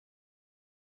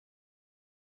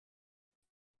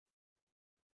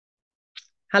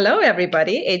Hello,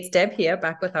 everybody. It's Deb here,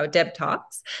 back with our Deb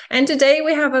Talks. And today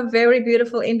we have a very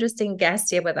beautiful, interesting guest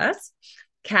here with us,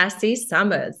 Cassie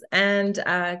Summers. And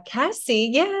Cassie,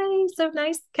 yay, so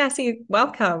nice. Cassie,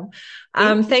 welcome.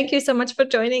 Thank you. Thank you so much for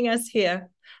joining us here.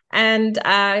 And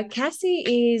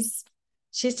Cassie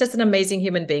she's just an amazing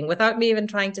human being without me even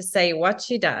trying to say what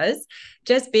she does.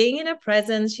 Just being in her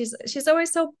presence, she's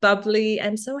always so bubbly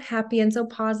and so happy and so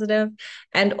positive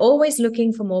and always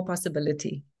looking for more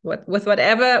possibility. With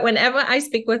whatever, whenever I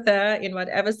speak with her in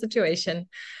whatever situation,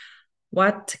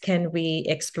 what can we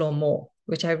explore more?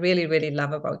 Which I really, really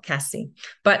love about Cassie.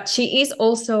 But she is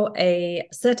also a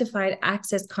certified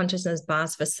Access Consciousness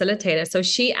Bars facilitator. So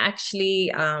she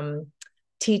actually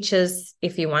teaches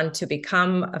if you want to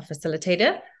become a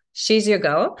facilitator. She's your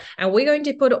girl. And we're going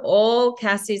to put all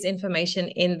Cassie's information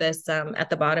in this at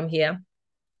the bottom here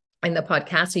in the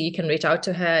podcast, so you can reach out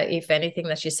to her if anything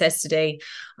that she says today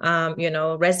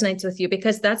resonates with you,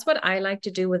 because that's what I like to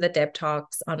do with the Deb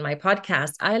Talks on my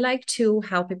podcast. I like to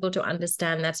help people to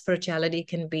understand that spirituality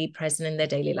can be present in their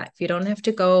daily life. You don't have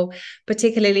to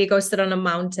particularly go sit on a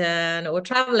mountain or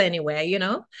travel anywhere.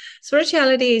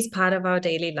 Spirituality is part of our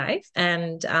daily life.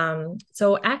 And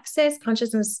so Access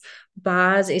Consciousness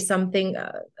Bars is something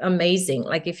amazing.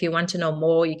 Like, if you want to know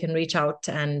more, you can reach out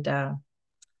and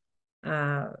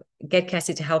uh, get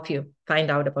Cassie to help you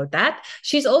find out about that.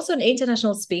 She's also an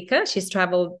international speaker. She's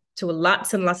traveled to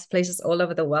lots and lots of places all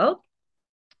over the world.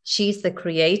 She's the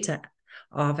creator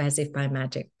of As If by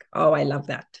Magic. Oh, I love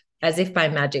that. As If by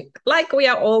Magic. Like, we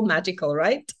are all magical,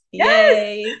 right? Yes.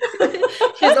 Yay.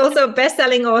 She's also a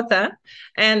best-selling author.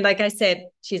 And like I said,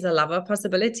 she's a lover of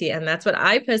possibility. And that's what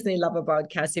I personally love about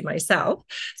Cassie myself.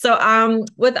 So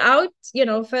without,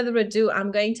 further ado,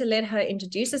 I'm going to let her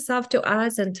introduce herself to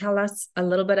us and tell us a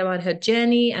little bit about her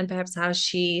journey and perhaps how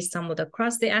she stumbled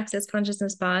across the Access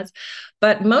Consciousness Bars.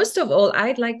 But most of all,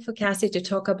 I'd like for Cassie to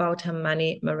talk about her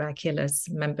Money Miraculous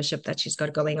membership that she's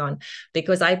got going on,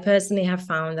 because I personally have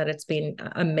found that it's been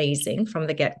amazing from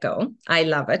the get-go. I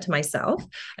love it myself.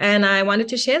 And I wanted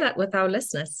to share that with our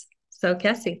listeners. So,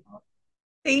 Cassie.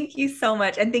 Thank you so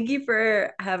much. And thank you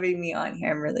for having me on here.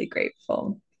 I'm really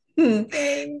grateful. Hmm.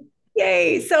 Yay.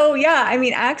 Yay. So, yeah, I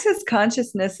mean, Access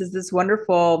Consciousness is this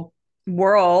wonderful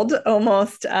world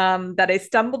almost that I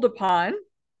stumbled upon.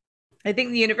 I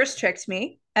think the universe tricked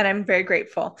me, and I'm very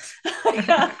grateful.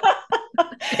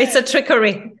 It's a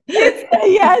trickery.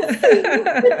 Yes.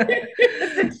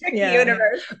 It's a tricky Yeah.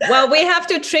 universe. Well, we have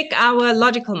to trick our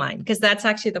logical mind, because that's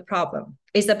actually the problem.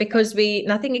 Is that because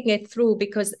nothing can get through,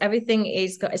 because everything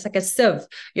it's like a sieve.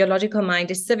 Your logical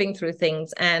mind is sieving through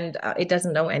things, and it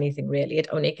doesn't know anything really. It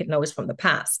only knows from the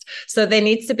past. So there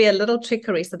needs to be a little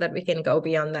trickery so that we can go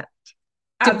beyond that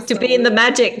to be in the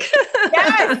Absolutely. magic.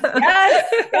 Yes,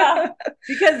 yes, yeah.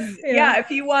 Because yeah, if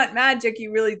you want magic,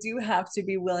 you really do have to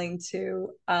be willing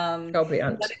to Go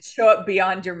beyond. let it show up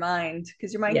beyond your mind,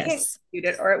 because your mind can't Yes. compute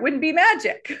it, or it wouldn't be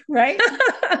magic, right?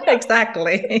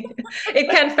 Exactly. It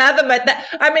can fathom it.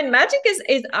 I mean, magic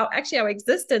is actually our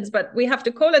existence, but we have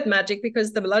to call it magic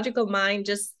because the logical mind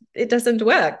just it doesn't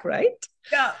work, right?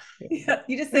 Yeah. Yeah.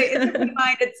 You just say it's in the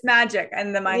mind, it's magic,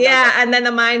 and the mind goes, Yeah, and then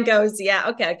the mind goes, yeah,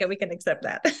 okay, we can accept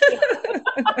that.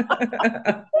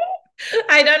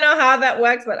 I don't know how that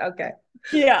works, but okay.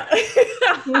 yeah.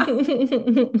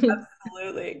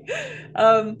 Absolutely.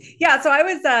 Yeah, so I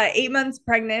was 8 months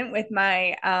pregnant with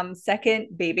my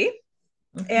second baby.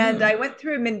 And I Mhm. went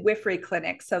through a midwifery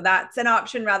clinic. So that's an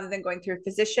option rather than going through a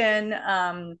physician.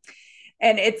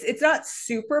 And it's not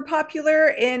super popular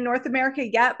in North America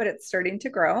yet, but it's starting to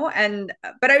grow. And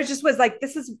but I was like,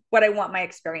 this is what I want my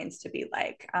experience to be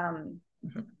like. Mhm.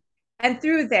 And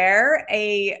through there,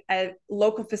 a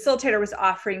local facilitator was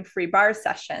offering free bar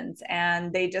sessions,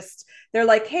 and they're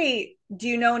like, hey, do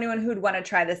you know anyone who'd want to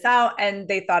try this out? And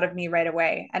they thought of me right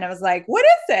away. And I was like, what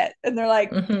is it? And they're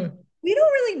like, Mhm. we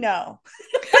don't really know.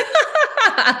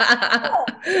 Oh,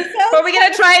 it But sounds we're kind gonna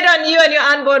of, try it on you and your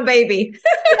unborn baby.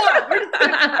 yeah, we're just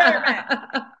gonna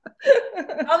experiment.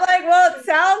 I'm like, well, it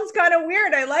sounds kind of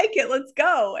weird. I like it. Let's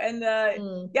go. And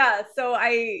Mm. yeah, so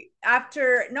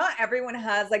after not everyone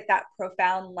has like that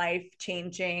profound life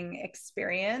changing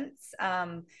experience,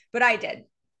 but I did.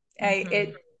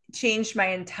 It Mhm. changed my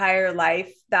entire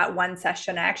life. That one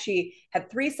session, I actually had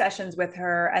 3 sessions with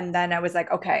her, and then I was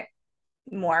like, okay,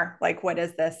 more. Like, what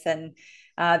is this? And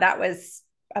that was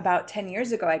about 10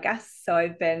 years ago, I guess. So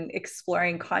I've been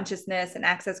exploring consciousness and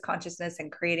access consciousness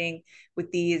and creating with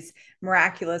these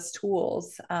miraculous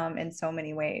tools in so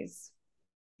many ways.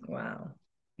 Wow.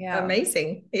 Yeah.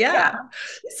 Amazing. Yeah. Yeah.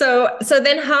 So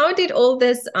then how did all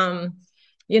this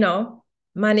you know,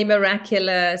 money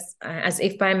miraculous, as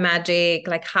if by magic,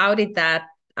 like how did that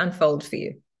unfold for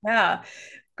you? Yeah,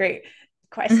 great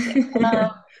question.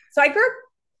 So I grew up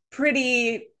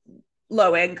pretty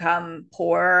low income,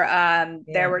 poor. There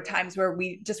Yeah. were times where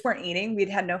we just weren't eating. We'd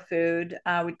had no food.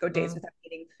 We'd go days Mm. without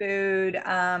eating food.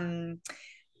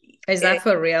 Is that It,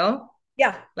 for real?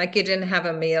 yeah, Like you didn't have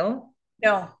a meal?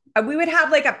 no. We would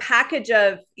have like a package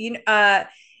of, in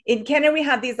Canada, we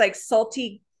have these like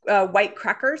salty white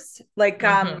crackers, like,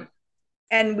 Mm-hmm.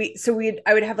 and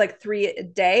I would have like three a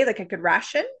day, like I could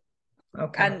ration.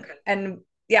 Okay. And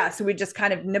yeah, so we just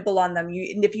kind of nibble on them.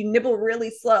 And if you nibble really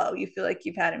slow, you feel like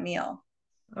you've had a meal.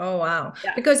 Oh wow.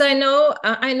 Yeah. Because I know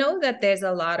that there's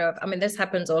a lot of, I mean, this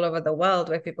happens all over the world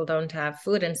where people don't have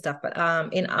food and stuff, but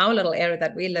in our little area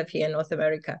that we live here in North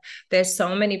America, there's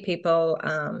so many people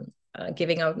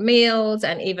giving out meals,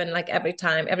 and even like every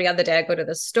other day I go to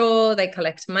the store, they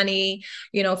collect money,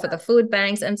 for the food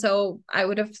banks. And so I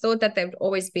would have thought that there would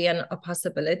always be a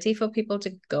possibility for people to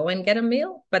go and get a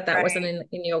meal, but that wasn't Right.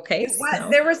 in your It case, was, no?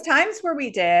 there was times where we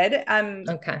did,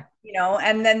 Okay.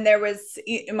 and then there was,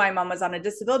 my mom was on a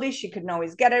disability. She couldn't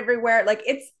always get everywhere. Like,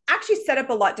 it's actually set up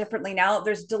a lot differently now.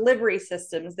 There's delivery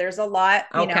systems. There's a lot,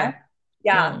 Okay.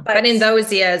 yeah, Mm. But but in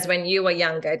those years when you were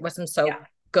younger, it wasn't yeah, so it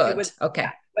good. was, yeah, Okay.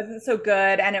 it wasn't so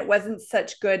good. And it wasn't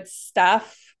such good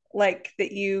stuff like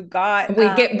that you got.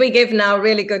 We give now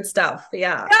really good stuff.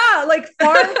 Yeah. Yeah, like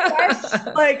farm fresh.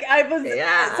 Like,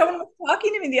 Yeah. someone was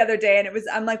talking to me the other day, and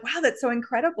I'm like, wow, that's so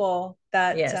incredible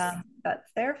that Yes.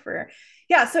 that's there for.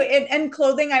 Yeah. So and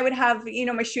clothing, I would have,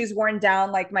 my shoes worn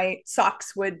down, like my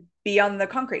socks would be on the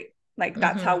concrete. Like,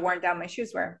 that's how Mm-hmm. worn down my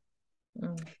shoes were.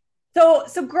 Mm. So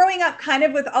growing up kind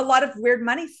of with a lot of weird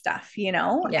money stuff, Yes.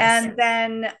 and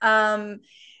then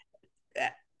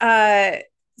uh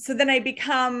so then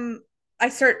I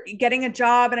start getting a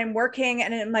job, and I'm working,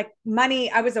 and I'm like,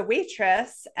 money, I was a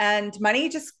waitress, and money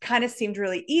just kind of seemed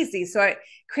really easy. So I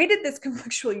created this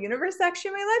conflictual universe actually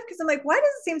in my life, because I'm like, why does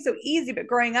it seem so easy? But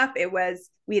growing up,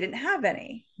 we didn't have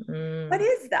any. What Mm.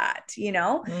 is that?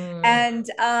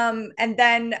 Mm. And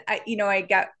then I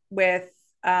got with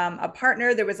a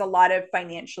partner. There was a lot of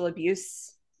financial abuse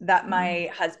that Mm. my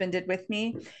husband did with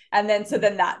me. And then, so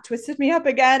then that twisted me up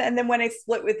again. And then when I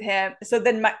split with him, so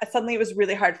then suddenly it was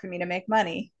really hard for me to make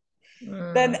money.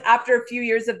 Then Mm. after a few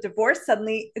years of divorce,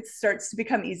 suddenly it starts to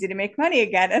become easy to make money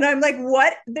again. And I'm like,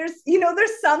 what? There's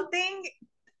something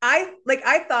I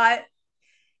thought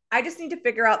I just need to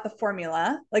figure out the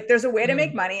formula. Like, there's a way to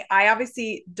make Mm. money. I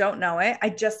obviously don't know it. I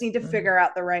just need to Mm. figure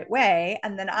out the right way.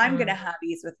 And then I'm going to Mm. have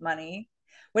ease with money.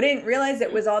 What I didn't realize,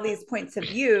 it was all these points of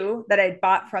view that I'd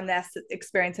bought from this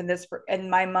experience,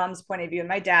 and my mom's point of view, and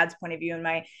my dad's point of view, and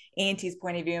my auntie's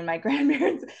point of view, and my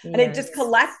grandparents. And I just Yes.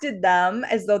 collected them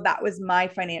as though that was my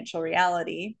financial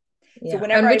reality. So Yeah.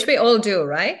 whenever And I, which we all do,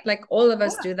 right? Like all of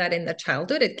us yeah, do that in the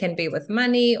childhood. It can be with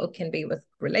money or can be with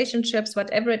relationships,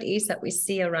 whatever it is that we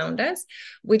see around us.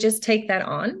 We just take that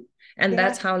on. And yeah,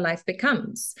 that's how life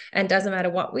becomes. And doesn't matter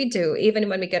what we do, even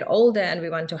when we get older and we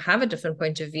want to have a different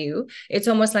point of view, it's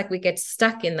almost like we get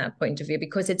stuck in that point of view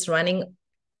because it's running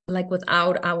like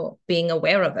without our being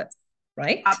aware of it,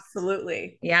 right?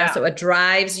 absolutely. Yeah, Yeah. so it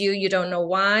drives you. You don't know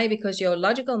why, because your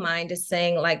logical mind is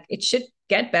saying like it should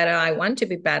get better. I want to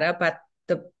be better, but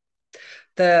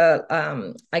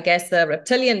the I guess the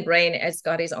reptilian brain has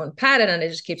got his own pattern and it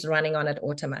just keeps running on it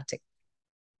automatic.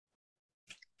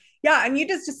 Yeah, and you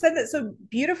just said that so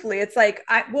beautifully. It's like,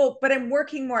 but I'm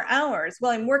working more hours.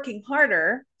 Well, I'm working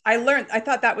harder. I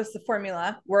thought that was the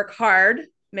formula. Work hard,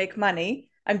 make money.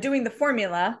 I'm doing the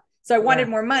formula. So I Yeah. wanted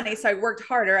more money, so I worked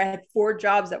harder. I had 4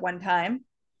 jobs at one time.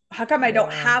 How come I don't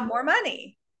Wow. have more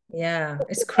money? Yeah.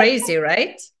 It's crazy,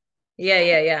 right?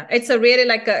 Yeah. It's a really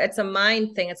it's a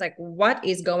mind thing. It's like, what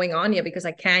is going on here? Because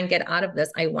I can't get out of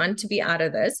this. I want to be out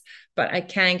of this, but I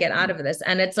can't get out of this.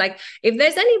 And it's like, if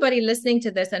there's anybody listening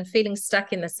to this and feeling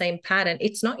stuck in the same pattern,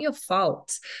 it's not your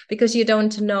fault because you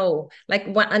don't know. Like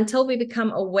until we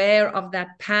become aware of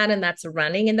that pattern that's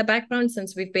running in the background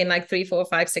since we've been like 3, 4,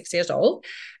 5, 6 years old,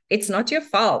 it's not your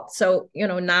fault. So,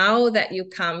 now that you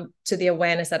come to the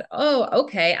awareness that, oh,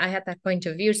 okay, I had that point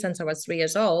of view since I was 3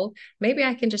 years old, maybe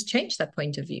I can just change that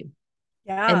point of view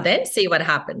and Yeah. then see what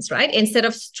happens, right? Instead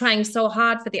of trying so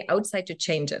hard for the outside to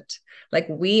change it. Like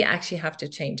we actually have to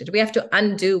change it. We have to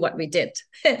undo what we did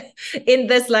in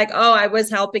this, like, oh, I was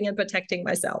helping and protecting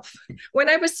myself. When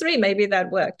I was 3, maybe that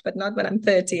worked, but not when I'm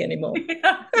 30 anymore.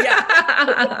 Yeah.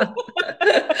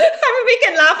 I mean, we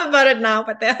can laugh about it now,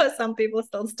 but there are some people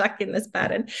still stuck in this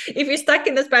pattern. If you're stuck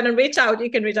in this pattern, reach out. You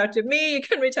can reach out to me. You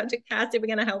can reach out to Cassie. We're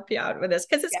going to help you out with this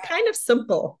because it's Yeah. kind of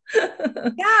simple.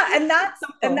 Yeah, and that's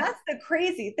and Simple. that's the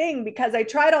crazy thing, because I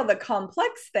tried all the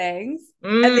complex things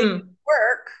and they didn't Mm,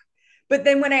 work. But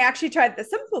then when I actually tried the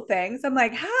simple things, I'm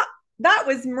like, how that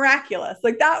was miraculous.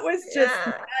 Like that was just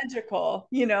magical,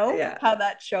 how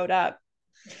that showed up.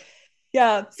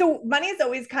 Yeah. So money has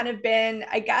always kind of been,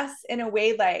 I guess, in a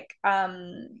way, like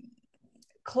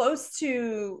close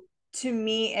to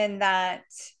me in that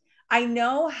I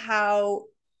know how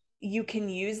you can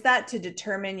use that to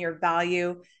determine your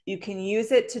value. You can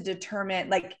use it to determine,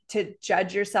 like, to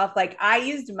judge yourself. Like I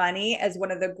used money as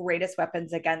one of the greatest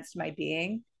weapons against my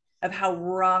being, of how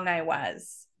wrong I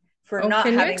was for not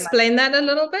can having you explain money. that a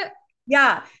little bit?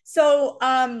 Yeah. So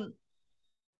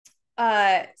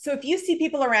if you see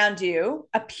people around you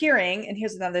appearing, and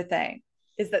here's another thing,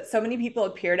 is that so many people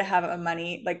appear to have a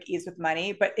money, like ease with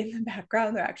money, but in the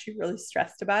background, they're actually really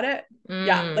stressed about it.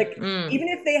 Yeah. Like even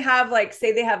if they have, like,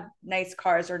 say they have nice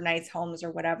cars or nice homes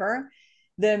or whatever,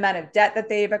 the amount of debt that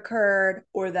they've incurred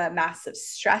or the massive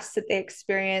stress that they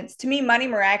experience. To me, money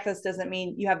miraculous doesn't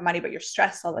mean you have money, but you're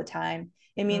stressed all the time.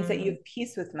 It means that you have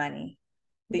peace with money,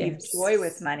 that you have joy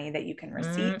with money, that you can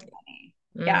receive money.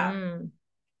 Yeah.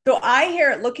 So I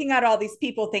hear it looking at all these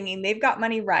people thinking they've got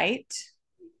money right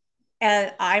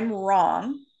and I'm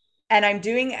wrong and I'm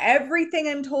doing everything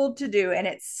I'm told to do and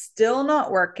it's still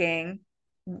not working,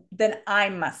 then I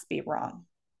must be wrong.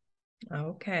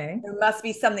 Okay. There must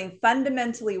be something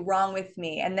fundamentally wrong with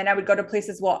me. And then I would go to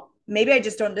places, well, maybe I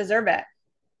just don't deserve it.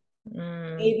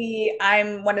 Maybe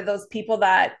I'm one of those people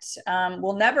that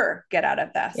will never get out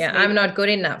of this. Yeah, maybe I'm not good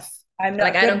enough. I'm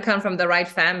not I don't come from the right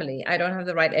family. I don't have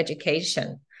the right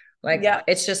education. Like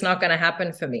it's just not going to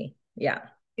happen for me. Yeah.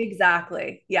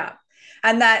 Exactly. Yeah.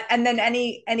 And then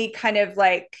any kind of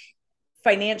like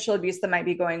financial abuse that might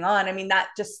be going on. I mean, that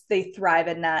just, they thrive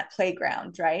in that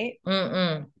playground, right?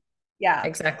 Yeah.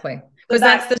 Exactly. Because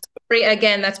that's the story,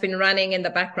 again, that's been running in the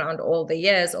background all the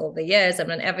years. And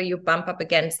whenever you bump up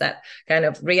against that kind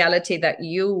of reality that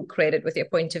you created with your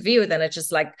point of view, then it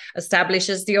just like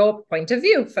establishes your point of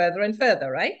view further and further,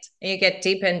 right? And you get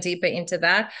deeper and deeper into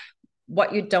that,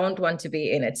 what you don't want to be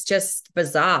in. It's just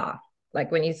bizarre.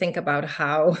 Like when you think about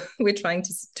how we're trying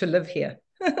to live here.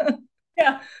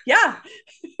 Yeah. Yeah.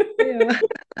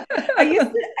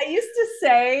 I used to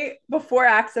say, before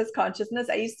Access Consciousness,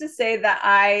 I used to say that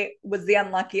I was the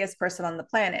unluckiest person on the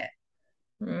planet.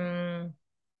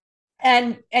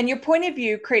 And your point of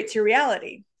view creates your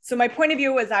reality. So my point of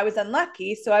view was I was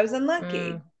unlucky, so I was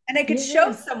unlucky. And I could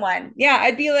show someone. Yeah,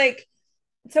 I'd be like,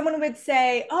 someone would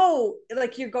say, oh,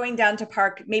 like you're going down to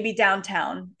park, maybe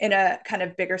downtown in a kind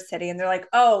of bigger city. And they're like,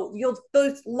 oh,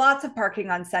 there's lots of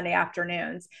parking on Sunday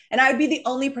afternoons. And I would be the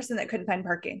only person that couldn't find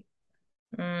parking.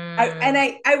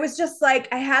 I was just like,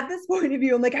 I had this point of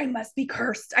view. I'm like, I must be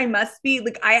cursed. I must be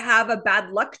like, I have a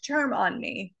bad luck charm on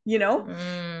me,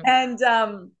 And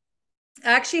I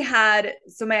actually had,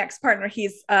 so my ex-partner,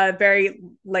 he's very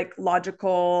like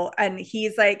logical, and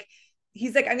he's like,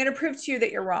 I'm going to prove to you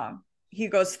that you're wrong. He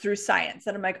goes through science,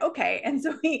 and I'm like, okay. And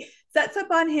so he sets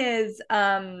up on his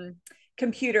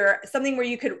computer something where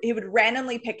he would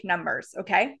randomly pick numbers.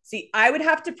 Okay. So I would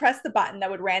have to press the button that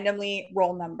would randomly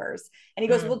roll numbers. And he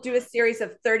goes, we'll do a series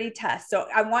of 30 tests. So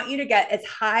I want you to get as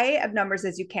high of numbers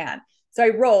as you can. So I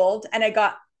rolled and I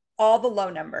got all the low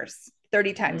numbers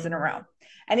 30 times in a row.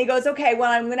 And he goes, okay,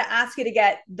 well, I'm going to ask you to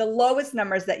get the lowest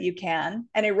numbers that you can.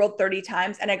 And I rolled 30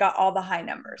 times and I got all the high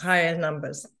numbers. Higher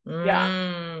numbers.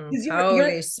 Yeah.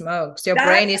 Holy smokes. Your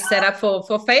brain is set up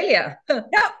for failure.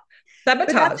 Yeah.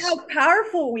 Sabotage. But that's how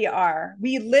powerful we are.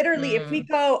 We literally, if we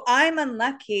go, I'm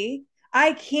unlucky,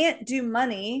 I can't do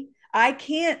money, I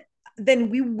can't,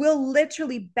 then we will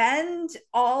literally bend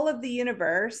all of the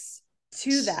universe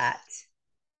to that.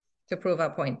 To prove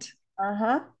our point.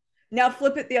 Now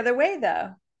flip it the other way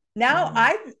though. Now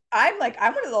I'm like,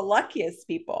 I'm one of the luckiest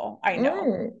people I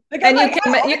know. Like, and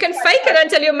you can fake it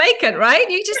until you make it, right?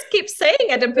 You just keep saying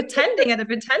it and pretending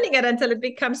it until it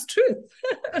becomes truth.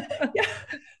 Yeah.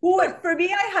 Well, for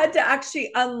me, I had to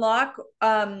actually unlock,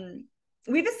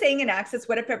 we have a saying in Access,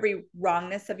 what if every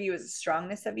wrongness of you is a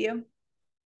strongness of you?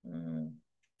 So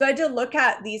I had to look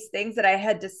at these things that I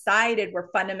had decided were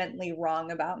fundamentally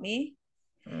wrong about me.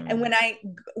 And when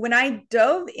I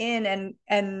dove in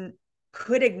and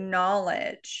could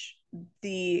acknowledge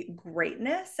the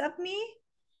greatness of me,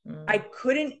 I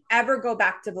couldn't ever go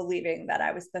back to believing that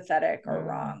I was pathetic or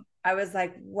wrong. I was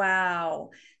like,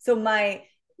 wow. So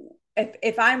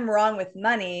if I'm wrong with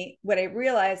money, what I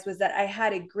realized was that I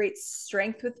had a great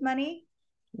strength with money.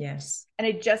 Yes. And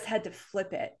I just had to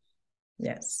flip it.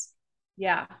 Yes.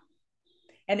 Yeah.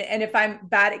 And if I'm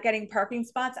bad at getting parking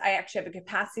spots, I actually have a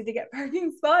capacity to get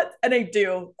parking spots. And I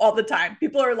do all the time.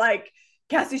 People are like,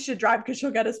 Cassie should drive because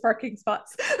she'll get us parking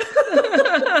spots.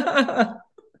 I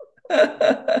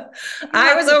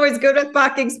was always good with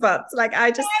parking spots. Like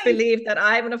I just believe that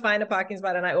I'm going to find a parking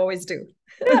spot, and I always do.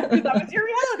 Yeah, because that was your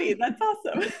reality. That's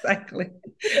awesome. Exactly.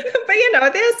 But you know,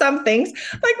 there are some things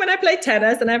like when I play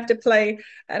tennis and I have to play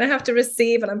and I have to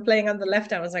receive and I'm playing on the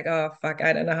left hand, I was like, oh fuck,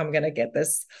 I don't know how I'm gonna get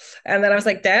this. And then I was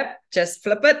like, Deb, just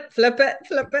flip it, flip it,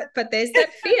 flip it. But there's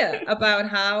that fear about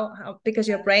how because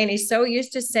your brain is so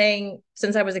used to saying,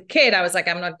 since I was a kid, I was like,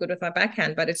 I'm not good with my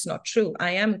backhand, but it's not true.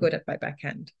 I am good at my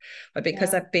backhand. But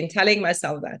because I've been telling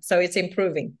myself that, so it's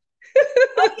improving.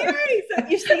 Oh, yay. So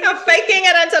you see, I'm faking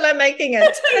it until I'm making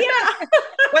it. Yeah.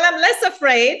 Well, I'm less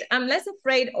afraid. I'm less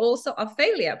afraid also of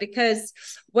failure, because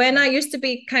when I used to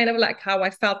be kind of like how I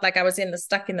felt like I was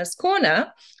stuck in this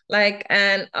corner, like,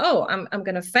 and I'm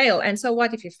gonna fail. And so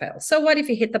what if you fail? So what if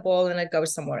you hit the ball and it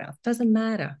goes somewhere else? Doesn't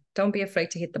matter. Don't be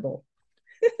afraid to hit the ball.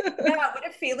 Yeah, what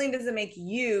if failing doesn't make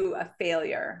you a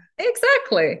failure?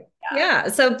 Exactly. Yeah.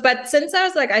 So, but since I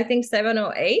was like, I think 7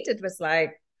 or 8, it was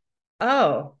like,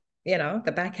 oh,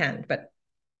 the backhand. But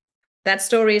that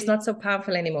story is not so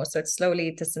powerful anymore. So it's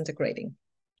slowly disintegrating.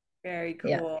 Very cool.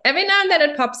 Yeah. Every now and then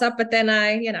it pops up, but then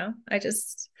I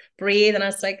just breathe and I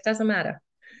was like, it doesn't matter.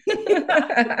 And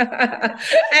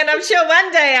I'm sure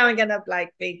one day I'm gonna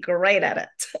be great at it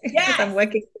because I'm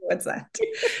working towards that. So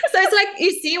it's like,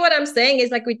 you see what I'm saying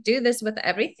is like we do this with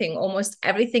everything, almost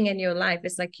everything in your life.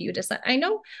 It's like you decide. I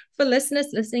know for listeners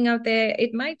listening out there,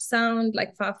 it might sound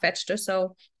like far-fetched or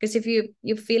so, because if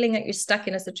you're feeling like you're stuck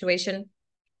in a situation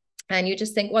and you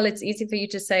just think, well, it's easy for you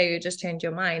to say, you just change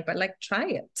your mind, but like, try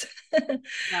it.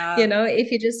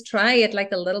 If you just try it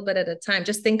like a little bit at a time,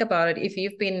 just think about it. If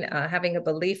you've been having a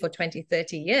belief for 20,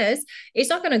 30 years, it's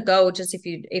not going to go just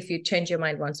if you change your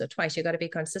mind once or twice. You got to be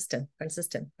consistent.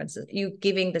 You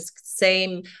giving this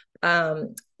same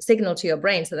signal to your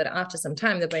brain so that after some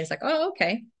time, the brain's like, oh,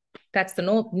 okay, that's the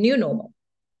new normal.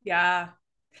 Yeah.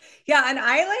 Yeah. And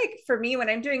for me, when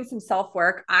I'm doing some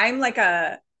self-work, I'm like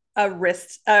a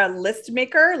list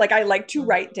maker. Like I like to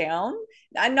write down,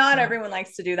 and not everyone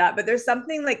likes to do that, but there's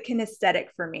something like kinesthetic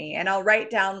for me, and I'll write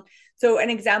down. So an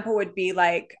example would be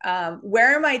like,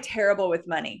 where am I terrible with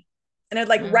money? And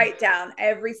I'd write down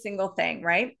every single thing.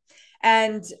 Right.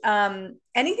 And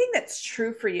anything that's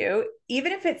true for you,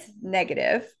 even if it's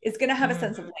negative, is going to have a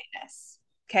sense of lightness.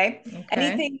 Okay.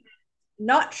 Anything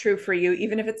not true for you,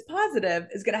 even if it's positive,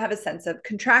 is going to have a sense of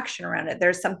contraction around it.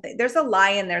 There's a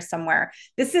lie in there somewhere.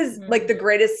 This is like the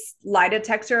greatest lie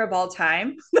detector of all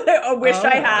time that I wish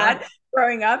I had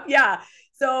growing up. Yeah.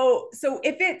 So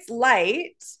if it's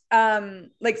light,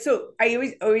 so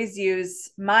I always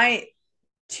use my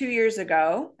 2 years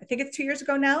ago, I think it's 2 years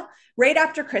ago now, right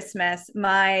after Christmas,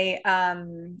 my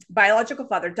biological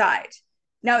father died.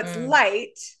 Now it's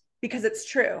light because it's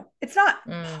true. It's not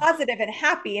positive and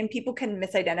happy, and people can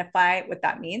misidentify what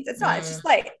that means. It's not, it's just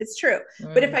light. It's true.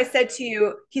 But if I said to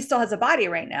you, he still has a body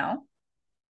right now,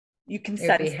 you can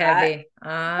sense that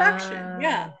contraction.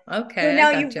 Yeah. Okay. So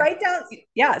now you write down,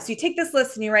 so you take this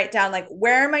list and you write down, like,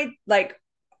 where am I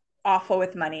awful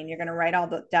with money? And you're going to write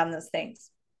down those things.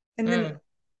 And then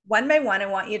one by one, I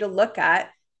want you to look at,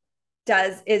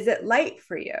 is it light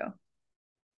for you?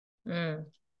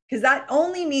 Because that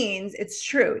only means it's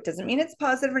true. It doesn't mean it's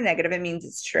positive or negative. It means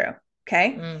it's true.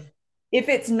 Okay. If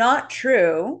it's not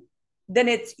true, then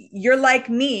you're like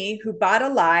me, who bought a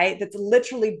lie that's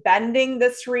literally bending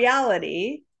this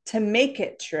reality to make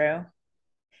it true.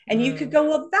 And you could go,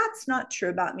 well, that's not true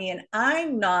about me, and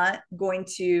I'm not going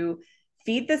to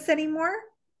feed this anymore.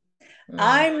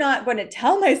 I'm not going to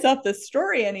tell myself this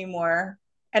story anymore.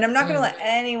 And I'm not going to let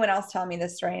anyone else tell me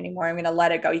this story anymore. I'm going to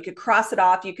let it go. You could cross it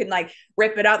off. You can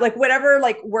rip it out, whatever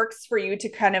works for you to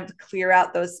kind of clear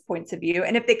out those points of view.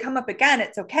 And if they come up again,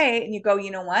 it's okay. And you go,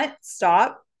 you know what?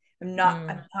 Stop. I'm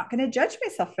not going to judge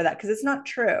myself for that, because it's not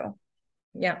true.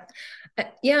 Yeah.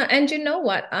 Yeah. And you know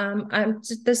what?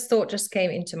 This thought just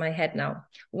came into my head now.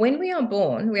 When we are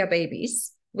born, we are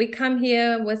babies. We come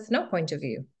here with no point of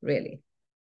view, really.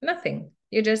 Nothing.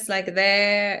 You're just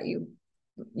there.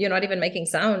 You're not even making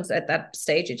sounds at that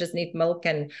stage. You just need milk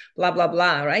and blah, blah,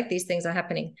 blah, right? These things are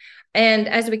happening. And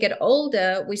as we get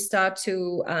older, we start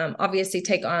to obviously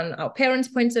take on our parents'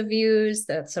 points of views,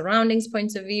 the surroundings'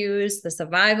 points of views, the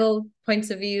survival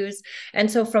points of views. And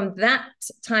so from that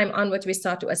time onwards, we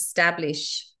start to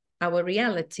establish our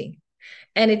reality.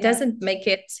 And it doesn't make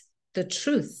it the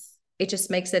truth. It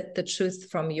just makes it the truth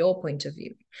from your point of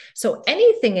view. So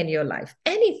anything in your life,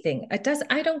 anything, I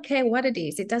don't care what it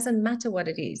is. It doesn't matter what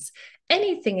it is.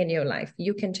 Anything in your life,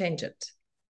 you can change it.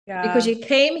 Yeah. Because you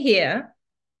came here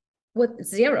with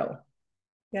 0.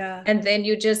 Yeah. And then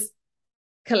you just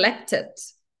collect it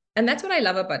And that's what I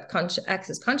love about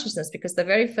access consciousness, because the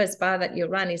very first bar that you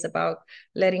run is about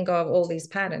letting go of all these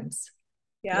patterns,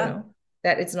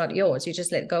 that it's not yours. You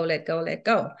just let go, let go, let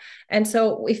go. And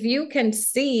so if you can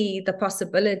see the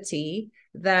possibility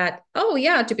that, oh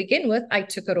yeah, to begin with, I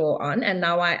took it all on, and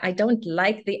now I don't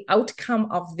like the outcome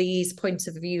of these points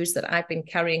of views that I've been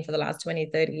carrying for the last 20,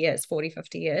 30 years, 40,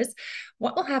 50 years.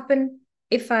 What will happen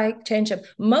if I change them?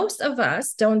 Most of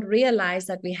us don't realize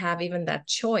that we have even that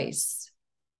choice.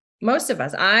 Most of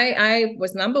us. I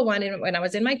was number one when I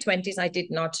was in my 20s. I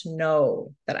did not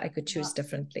know that I could choose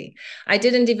differently. I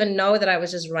didn't even know that I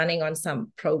was just running on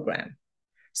some program.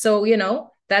 So,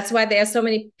 that's why there are so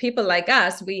many people like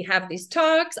us. We have these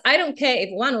talks. I don't care if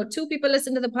 1 or 2 people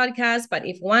listen to the podcast, but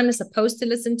if one is supposed to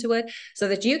listen to it, so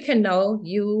that you can know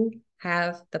you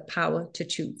have the power to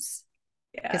choose,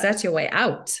 because that's your way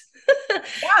out.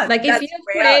 Like if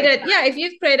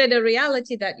you've created a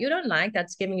reality that you don't like,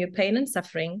 that's giving you pain and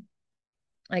suffering,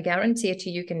 I guarantee it to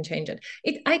you can change it.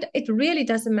 It really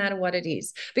doesn't matter what it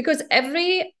is, because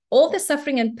all the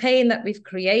suffering and pain that we've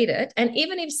created, and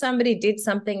even if somebody did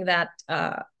something that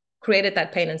created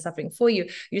that pain and suffering for you,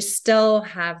 you still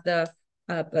have the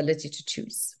ability to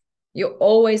choose. You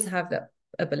always have the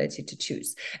ability to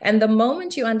choose. And the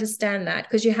moment you understand that,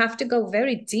 because you have to go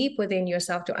very deep within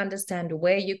yourself to understand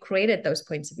where you created those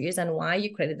points of views and why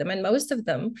you created them. And most of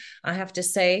them, I have to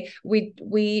say, we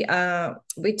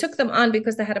took them on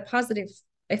because they had a positive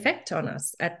effect on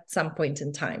us at some point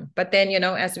in time. But then,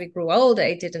 as we grew older,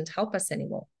 it didn't help us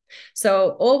anymore.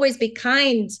 So always be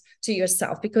kind to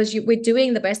yourself, because we're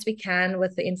doing the best we can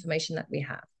with the information that we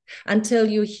have until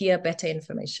you hear better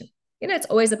information. It's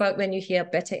always about when you hear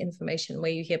better information,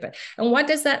 where you hear better. And what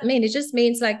does that mean? It just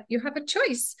means like you have a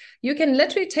choice. You can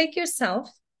literally take yourself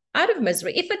out of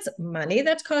misery. If it's money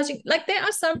that's causing, like there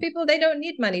are some people, they don't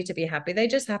need money to be happy. They're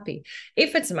just happy.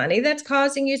 If it's money that's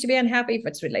causing you to be unhappy, if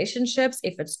it's relationships,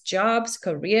 if it's jobs,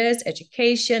 careers,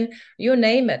 education, you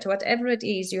name it, whatever it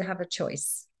is, you have a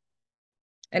choice.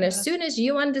 And as soon as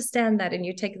you understand that and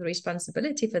you take the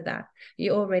responsibility for that,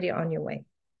 you're already on your way.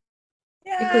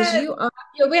 Because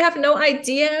we have no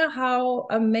idea how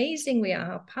amazing we are,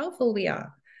 how powerful we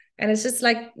are. And it's just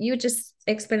like, you just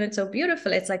explain it so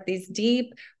beautiful. It's like these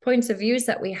deep points of views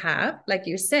that we have, like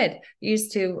you said,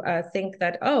 used to think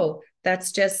that, oh,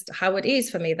 that's just how it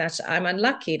is for me, that I'm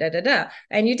unlucky,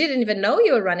 And you didn't even know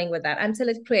you were running with that until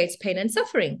it creates pain and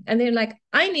suffering. And then like,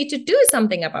 I need to do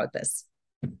something about this.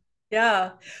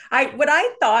 Yeah. What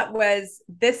I thought was,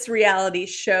 this reality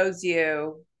shows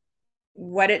you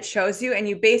what it shows you, and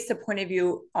you base a point of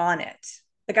view on it.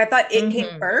 Like I thought it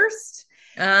came first.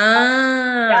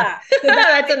 Yeah. So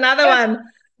that's another one.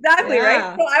 Exactly.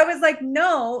 Right. So I was like,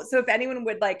 no. So if anyone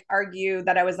would like argue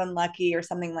that I was unlucky or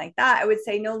something like that, I would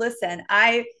say, no, listen,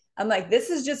 I'm like, this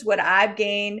is just what I've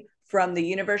gained from the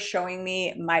universe showing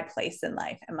me my place in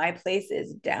life, and my place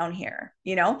is down here,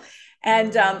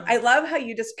 And I love how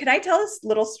can I tell this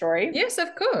little story? Yes,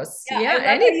 of course. Yeah,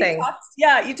 anything.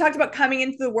 You talked about coming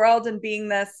into the world and being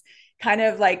this kind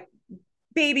of like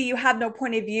baby, you have no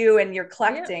point of view and you're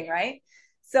collecting, right?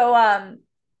 So I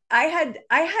had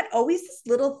always this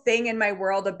little thing in my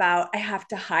world about, I have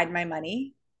to hide my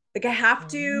money. Like I have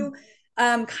to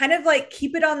kind of like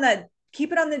keep it on the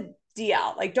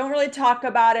DL, like don't really talk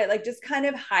about it, like just kind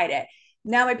of hide it.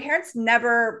 Now, my parents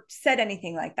never said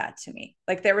anything like that to me.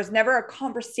 Like there was never a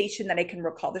conversation that I can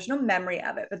recall. There's no memory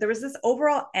of it, but there was this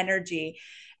overall energy.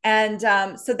 And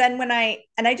so then when I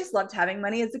just loved having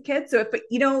money as a kid. So if,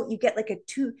 you get like a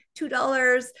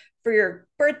 $2 for your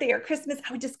birthday or Christmas,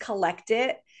 I would just collect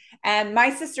it. And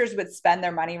my sisters would spend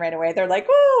their money right away. They're like,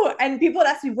 oh, and people would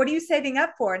ask me, what are you saving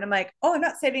up for? And I'm like, oh, I'm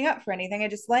not saving up for anything. I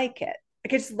just like it.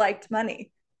 Like I just liked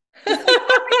money.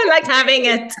 I like having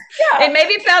it. Yeah. And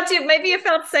maybe you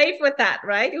felt safe with that,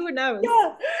 right? Who knows?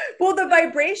 Yeah. Well, the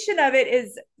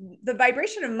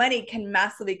vibration of money can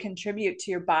massively contribute to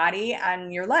your body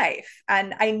and your life.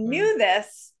 And I knew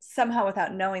this somehow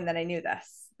without knowing that I knew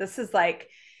this. This is like,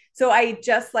 so I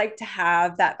just like to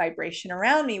have that vibration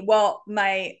around me. Well,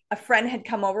 a friend had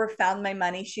come over, found my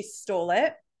money. She stole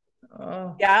it.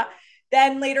 Oh. Yeah.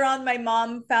 Then later on, my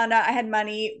mom found out I had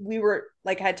money. We were,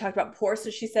 like I had talked about, poor. So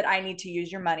she said, I need to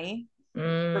use your money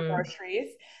for groceries.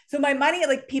 So my money,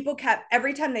 like people kept,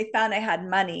 every time they found I had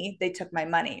money, they took my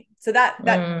money. So that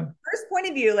first point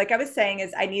of view, like I was saying,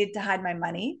 is I needed to hide my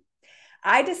money.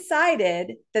 I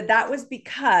decided that was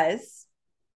because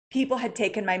people had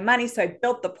taken my money. So I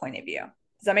built the point of view.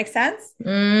 Does that make sense?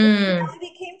 Reality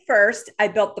came first. I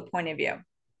built the point of view.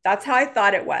 That's how I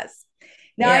thought it was.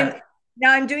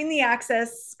 Now I'm doing the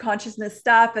access consciousness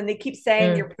stuff, and they keep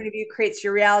saying your point of view creates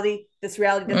your reality. This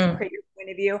reality doesn't create your point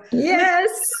of view. I'm like,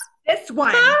 Yes. this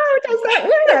one. How does that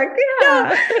work?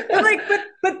 Yeah. I'm Yeah. like,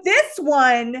 but this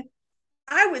one,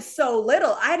 I was so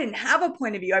little. I didn't have a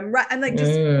point of view. I'm like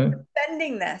just Mm,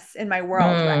 defending this in my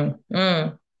world, right? mm,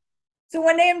 mm, So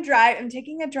one day I'm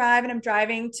taking a drive and I'm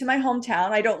driving to my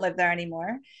hometown. I don't live there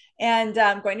anymore. And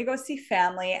I'm going to go see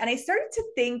family. And I started to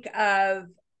think of,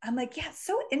 I'm like, yeah, it's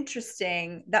so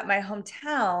interesting that my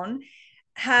hometown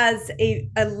has a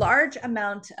large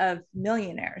amount of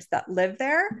millionaires that live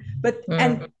there.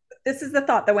 And mm. this is the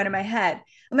thought that went in my head.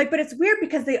 I'm like, but it's weird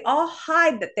because they all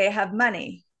hide that they have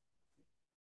money.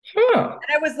 Huh.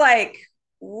 And I was like,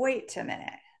 wait a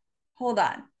minute, hold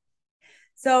on.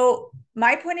 So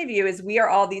my point of view is we are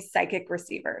all these psychic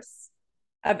receivers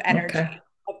of energy, Okay.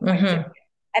 of points of view. Mm-hmm.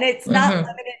 And it's not Mm-hmm.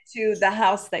 limited to the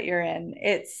house that you're in.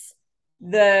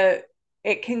 The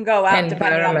it can go out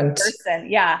depending on the Environment. person.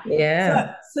 Yeah. So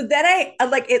Yeah. so then I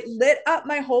like it lit up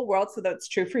my whole world. So that's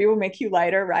true for you, will make you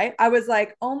lighter, right? I was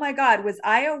like, oh my God, was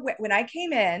I aware when I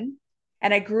came in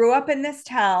and I grew up in this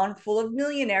town full of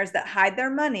millionaires that hide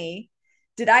their money?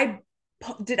 Did I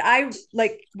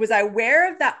like was I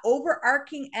aware of that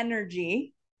overarching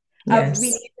energy of we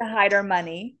Yes. need to hide our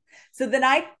money? So then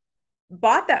I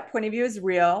bought that point of view as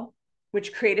real,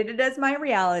 which created it as my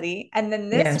reality. And then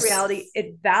this Yes. reality,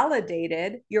 it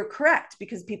validated you're correct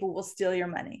because people will steal your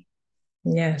money.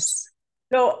 Yes.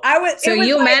 So So it was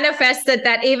you like, manifested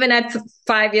that even at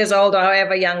 5 years old or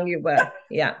however young you yeah, were.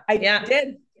 Yeah. I Yeah. did.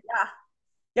 Yeah.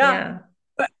 Yeah. Yeah.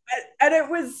 But, and it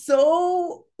was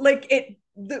so like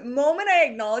the moment I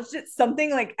acknowledged it,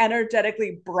 something like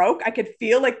energetically broke. I could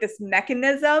feel like this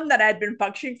mechanism that I had been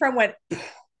functioning from went,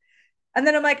 and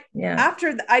then I'm like, Yeah.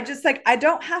 after I just like, I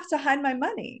don't have to hide my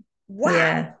money. Wow.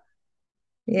 Yeah.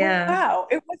 Yeah. Wow.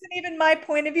 It wasn't even my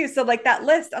point of view. So like that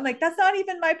list, I'm like, that's not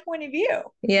even my point of view that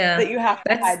Yeah. you have to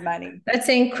That's hide money. that's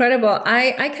incredible.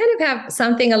 I kind of have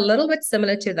something a little bit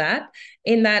similar to that,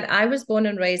 in that I was born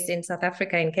and raised in South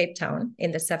Africa in Cape Town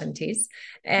in the 70s.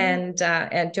 Mm.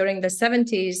 And during the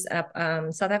 70s,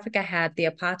 South Africa had the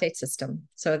apartheid system.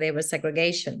 So there was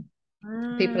segregation,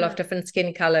 people of Mm. different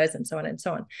skin colors and so on and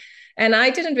so on. And I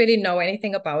didn't really know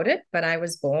anything about it, but I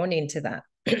was born into that.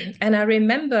 And I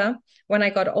remember when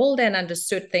I got older and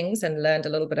understood things and learned a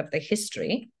little bit of the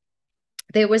history,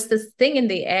 there was this thing in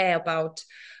the air about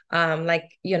like,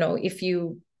 if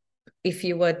you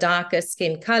were darker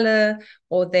skin color,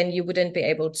 or then you wouldn't be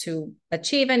able to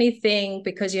achieve anything,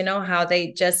 because you know how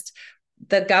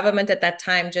the government at that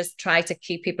time just tried to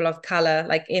keep people of color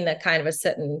like in a kind of a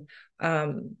certain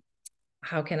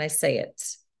how can I say it,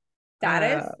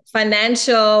 Status.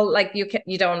 financial, like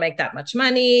you don't make that much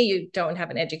money, you don't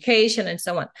have an education and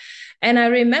so on. And I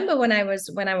remember when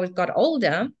I got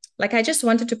older, like I just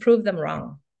wanted to prove them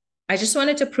wrong. I just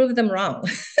wanted to prove them wrong.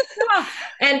 Yeah.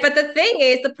 And but the thing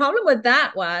is, the problem with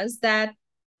that was that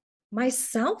my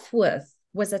self-worth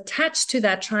was attached to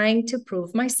that, trying to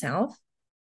prove myself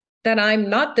that I'm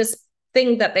not this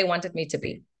thing that they wanted me to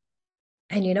be.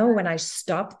 And when I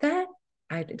stopped that,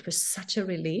 it was such a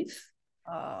relief,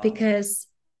 Oh, because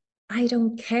I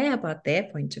don't care about their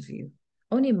point of view.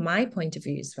 Only my point of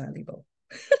view is valuable.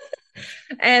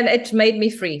 And it made me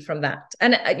free from that.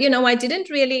 And I didn't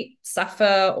really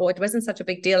suffer, or it wasn't such a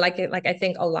big deal. Like I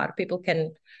think a lot of people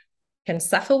can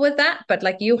suffer with that, but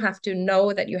like you have to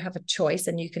know that you have a choice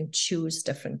and you can choose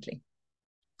differently.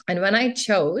 And when I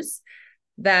chose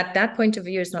that point of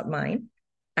view is not mine,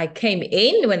 I came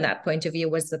in when that point of view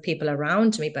was the people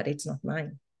around me, but it's not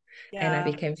mine. And I yeah.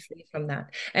 became free from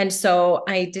that. And so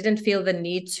I didn't feel the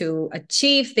need to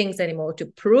achieve things anymore, to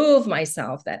prove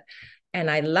myself that. And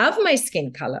I love my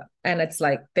skin color. And it's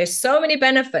like there's so many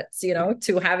benefits,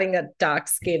 to having a dark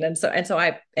skin. And so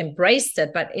I embraced it.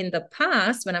 But in the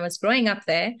past, when I was growing up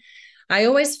there, I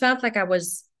always felt like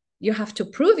you have to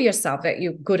prove yourself that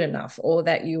you're good enough, or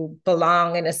that you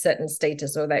belong in a certain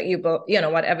status, or that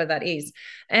whatever that is.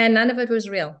 And none of it was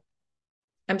real.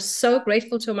 I'm so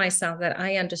grateful to myself that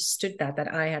I understood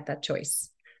that I had that choice,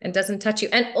 and doesn't touch you.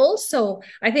 And also,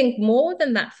 I think more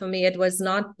than that, for me, it was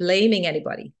not blaming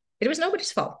anybody. It was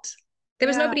nobody's fault. There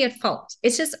was Yeah. nobody at fault.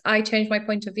 It's just I changed my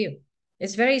point of view.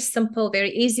 It's very simple,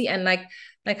 very easy. And like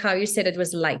how you said, it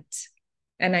was light.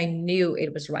 And I knew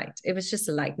it was right. It was just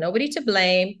light. Nobody to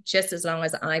blame, just as long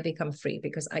as I become free,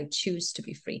 because I choose to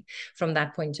be free from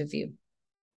that point of view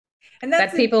And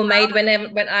that's that people made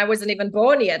when I wasn't even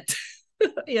born yet.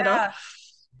 you know? yeah.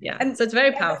 Yeah. And So it's very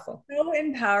yeah, that's powerful. so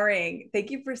empowering. Thank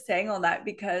you for saying all that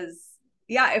because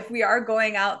yeah, if we are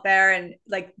going out there and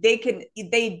like they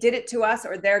did it to us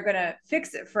or they're gonna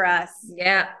fix it for us.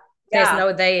 Yeah. There's Yeah.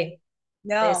 no they.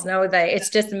 There's No. no they. It's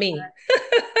just me.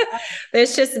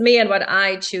 There's just me and what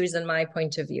I choose and my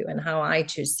point of view and how I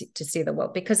choose to see the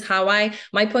world, because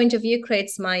my point of view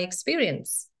creates my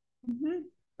experience. Mm-hmm.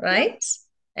 Right. Yep.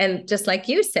 And just like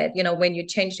you said, when you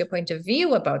changed your point of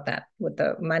view about that with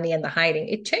the money and the hiding,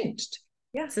 it changed.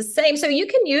 Yeah. It's the same. So you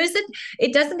can use it.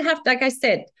 It doesn't have, like I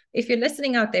said, if you're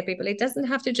listening out there, people, it doesn't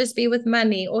have to just be with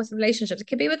money or with relationships. It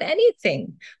can be with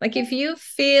anything. Like if you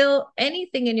feel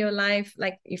anything in your life,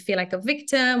 like you feel like a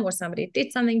victim or somebody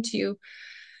did something to you,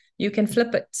 you can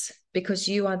flip it, because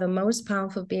you are the most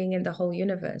powerful being in the whole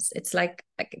universe. It's like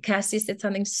Cassie said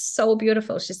something so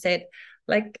beautiful. She said,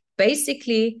 like,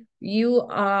 basically, you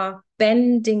are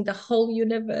bending the whole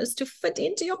universe to fit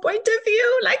into your point of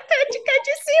view. Like, can't you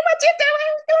see what you're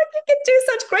doing? Like, you can do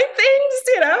such great things,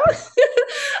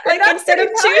 like, instead of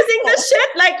choosing the shit,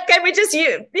 like, can we just,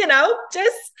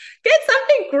 just get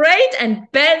something great and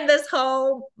bend this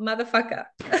whole motherfucker?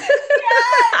 Yeah.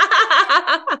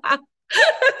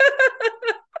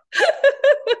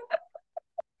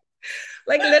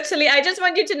 Like, literally, I just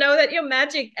want you to know that you're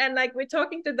magic. And like, we're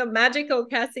talking to the magical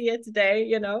Cassie here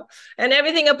today, and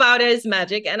everything about it is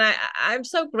magic. And I'm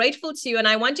so grateful to you. And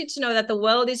I want you to know that the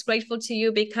world is grateful to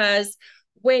you, because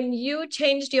when you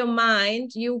changed your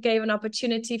mind, you gave an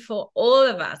opportunity for all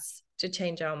of us to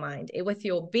change our mind with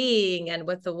your being and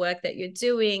with the work that you're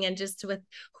doing and just with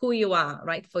who you are,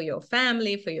 right? For your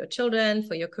family, for your children,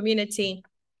 for your community.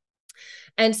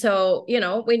 And so,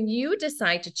 when you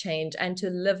decide to change and to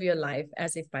live your life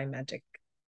as if by magic,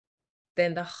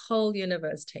 then the whole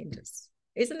universe changes.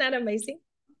 Isn't that amazing?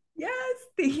 Yes.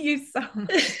 Thank you so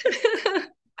much.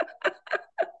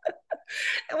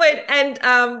 Wait,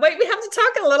 we have to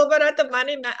talk a little bit about the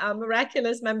Money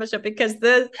Miraculous membership, because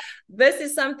this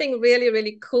is something really,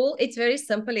 really cool. It's very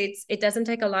simple. It doesn't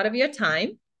take a lot of your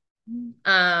time.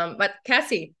 But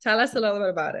Cassie, tell us a little bit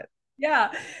about it.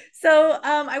 Yeah. So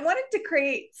I wanted to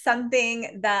create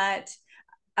something that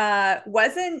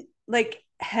wasn't like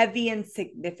heavy and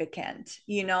significant.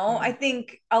 I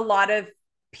think a lot of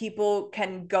people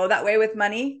can go that way with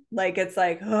money. Like it's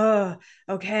like, oh,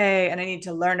 okay. And I need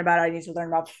to learn about it. I need to learn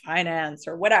about finance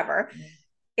or whatever.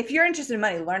 If you're interested in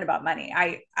money, learn about money.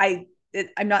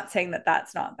 I'm not saying that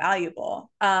that's not valuable,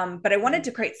 but I wanted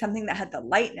to create something that had the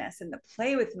lightness and the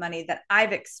play with money that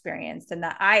I've experienced and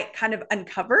that I kind of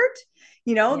uncovered,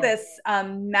 this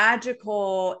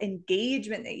magical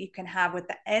engagement that you can have with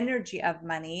the energy of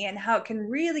money and how it can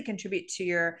really contribute to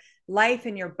your life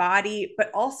and your body,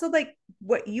 but also like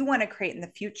what you want to create in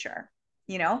the future,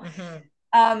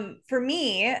 For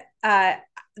me,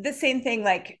 the same thing,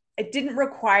 like I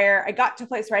got to a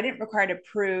place where I didn't require to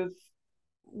prove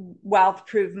wealth,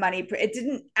 prove money. It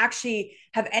didn't actually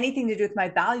have anything to do with my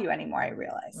value anymore. I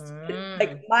realized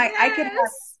I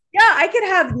could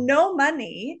have no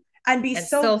money and be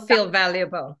still feel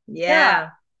valuable.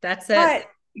 Yeah, that's it. But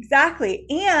exactly.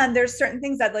 And there's certain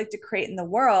things I'd like to create in the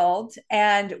world.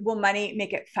 And will money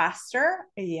make it faster?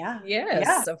 Yeah.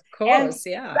 Yes, of course.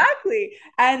 Yeah. Exactly.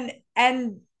 And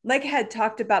like I had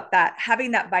talked about that,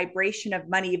 having that vibration of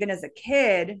money, even as a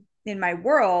kid in my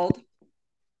world,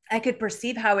 I could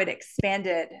perceive how it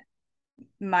expanded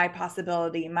my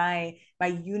possibility, my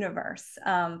universe. So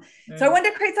I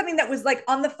wanted to create something that was like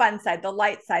on the fun side, the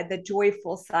light side, the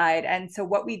joyful side. And so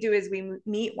what we do is we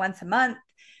meet once a month.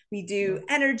 We do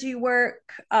energy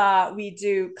work. We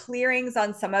do clearings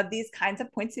on some of these kinds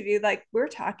of points of view, like we're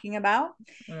talking about.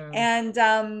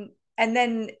 And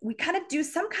then we kind of do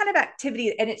some kind of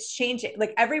activity, and it's changing.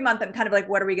 Like every month, I'm kind of like,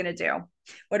 what are we going to do?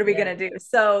 What are we going to do?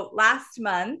 So last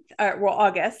month,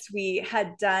 August, we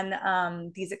had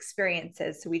done these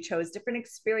experiences. So we chose different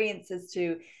experiences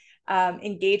to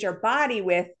engage our body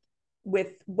with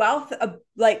wealth,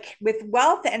 with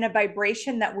wealth and a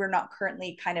vibration that we're not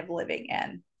currently kind of living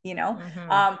in.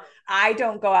 I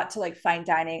don't go out to like fine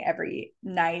dining every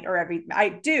night I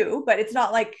do, but it's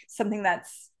not like something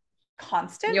that's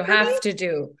constant. You have to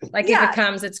do, like, if it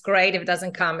comes, it's great. If it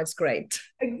doesn't come, it's great.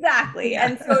 Exactly.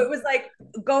 And so it was like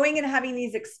going and having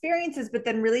these experiences, but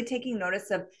then really taking notice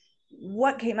of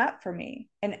what came up for me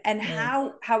and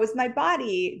how was my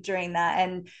body during that.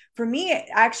 And for me, I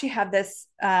actually have this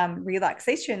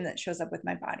relaxation that shows up with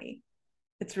my body.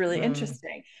 It's really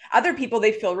interesting. Other people,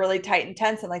 they feel really tight and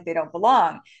tense and like they don't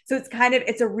belong. So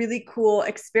it's a really cool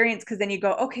experience, because then you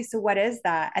go, okay, so what is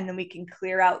that? And then we can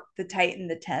clear out the tight and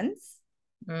the tense.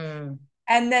 And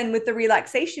then with the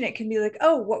relaxation, it can be like,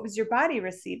 oh, what was your body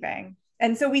receiving?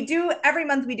 And so every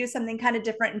month we do something kind of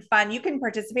different and fun. You can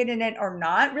participate in it or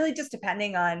not, really just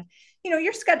depending on,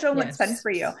 your schedule and what's fun for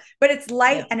you. But it's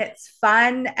light and it's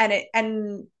fun,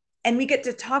 and we get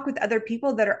to talk with other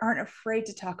people that aren't afraid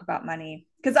to talk about money.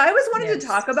 Because I always wanted to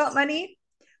talk about money,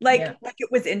 like it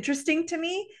was interesting to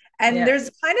me. And there's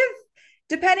kind of,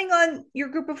 depending on your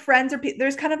group of friends or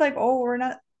there's kind of like, oh,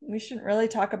 we shouldn't really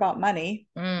talk about money.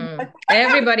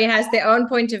 Everybody has their own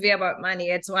point of view about money.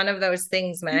 It's one of those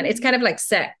things, man. It's kind of like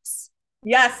sex.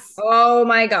 Yes. Oh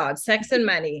my God, sex and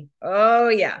money. Oh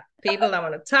yeah. People don't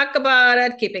want to talk about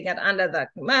it, keeping it under the,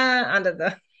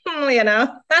 you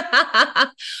know,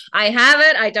 I have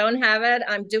it, I don't have it,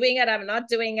 I'm doing it, I'm not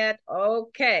doing it.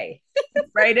 Okay.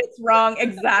 Right, it's wrong.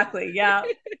 Exactly. Yeah.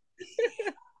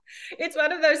 It's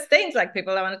one of those things like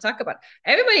people don't want to talk about.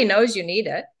 Everybody knows you need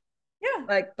it. Yeah.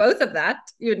 Like both of that,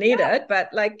 you need it, but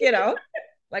like, you know,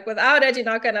 like without it, you're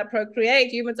not going to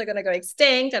procreate. Humans are going to go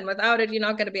extinct. And without it, you're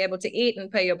not going to be able to eat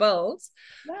and pay your bills.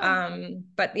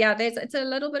 But yeah, it's a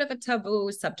little bit of a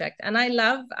taboo subject. And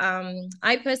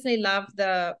I personally love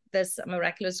this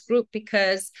miraculous group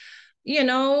because, you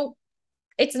know,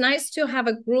 it's nice to have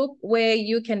a group where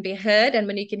you can be heard and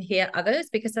when you can hear others,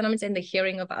 because sometimes in the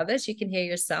hearing of others, you can hear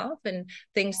yourself and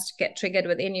things get triggered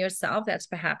within yourself that's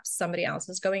perhaps somebody else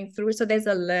is going through. So there's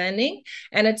a learning,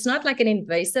 and it's not like an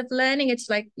invasive learning.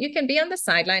 It's like you can be on the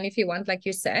sideline if you want, like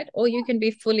you said, or you can be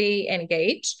fully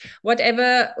engaged, to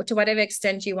whatever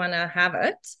extent you want to have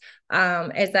it.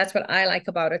 As that's what I like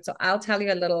about it. So I'll tell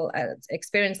you a little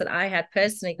experience that I had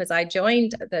personally, because I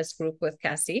joined this group with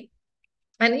Cassie.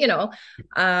 And, you know,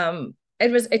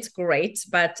 it's great,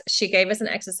 but she gave us an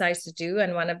exercise to do.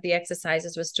 And one of the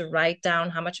exercises was to write down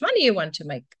how much money you want to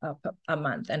make a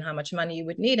month and how much money you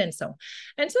would need. And so,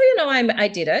 you know, I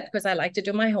did it because I like to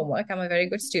do my homework. I'm a very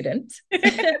good student.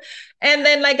 And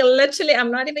then like, literally, I'm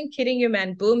not even kidding you,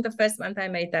 man. Boom. The first month I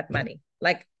made that money.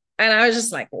 Like, and I was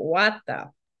just like, what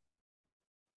the?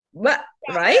 What?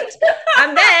 Right?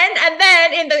 and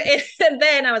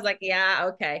then I was like,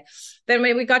 yeah, okay. Then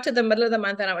when we got to the middle of the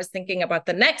month and I was thinking about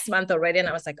the next month already, and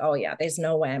I was like, oh yeah, there's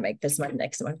no way I make this money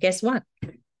next month. Guess what?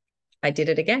 I did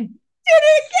it again.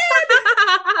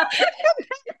 I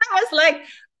was like,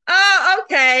 oh,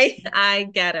 okay, I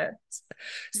get it.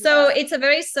 So it's a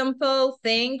very simple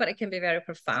thing, but it can be very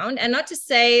profound. And not to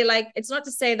say it's not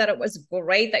to say that it was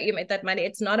great that you made that money.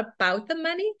 It's not about the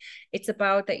money. It's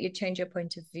about that you change your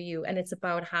point of view. And it's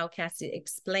about how Cassie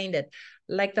explained it.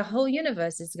 Like the whole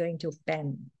universe is going to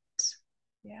bend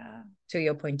to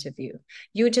your point of view.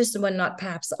 You just were not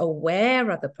perhaps aware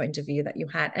of the point of view that you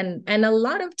had. And a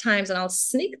lot of times, and I'll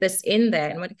sneak this in there,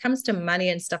 and when it comes to money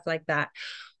and stuff like that,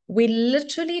 we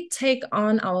literally take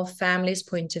on our family's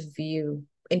point of view,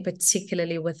 in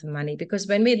particularly with money, because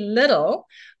when we're little,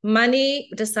 money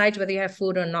decides whether you have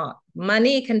food or not.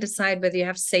 Money can decide whether you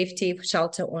have safety,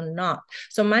 shelter or not.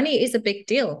 So money is a big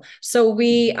deal. So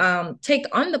we take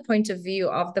on the point of view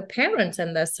of the parents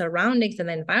and the surroundings and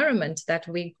the environment that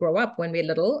we grow up when we're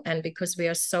little, and because we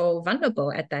are so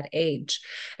vulnerable at that age.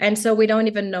 And so we don't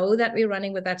even know that we're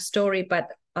running with that story, but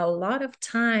a lot of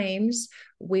times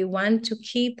we want to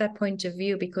keep that point of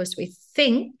view because we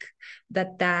think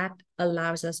that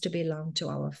allows us to belong to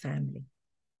our family.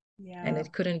 And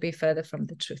it couldn't be further from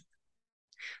the truth.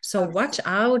 So watch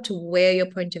out where your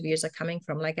point of views are coming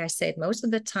from. Like I said, most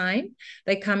of the time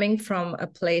they're coming from a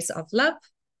place of love.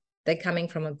 They're coming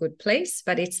from a good place,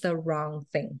 but it's the wrong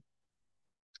thing.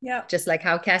 Yeah. Just like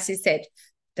how Cassie said,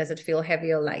 does it feel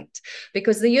heavy or light?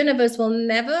 Because the universe will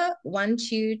never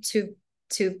want you to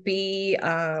be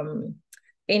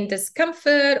in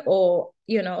discomfort or,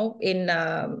 you know, in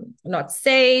not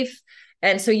safe.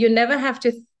 And so you never have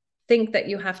to think that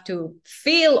you have to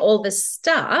feel all this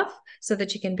stuff so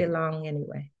that you can belong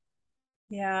anyway.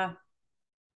 Yeah.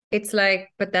 It's like,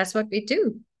 but that's what we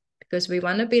do because we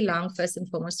want to belong first and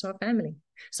foremost to our family.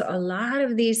 So a lot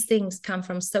of these things come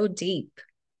from so deep.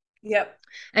 Yep.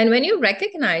 And when you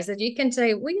recognize it, you can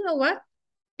say, well, you know what?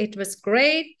 It was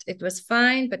great. It was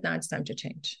fine, but now it's time to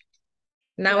change.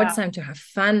 Now it's time to have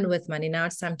fun with money. Now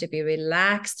it's time to be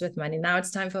relaxed with money. Now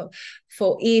it's time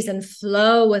for ease and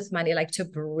flow with money, like to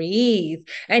breathe.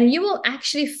 And you will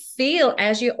actually feel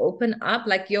as you open up,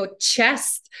 like your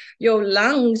chest, your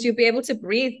lungs, you'll be able to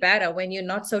breathe better when you're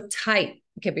not so tight.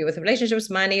 It could be with relationships,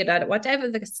 money, whatever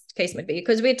the case might be.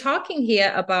 Because we're talking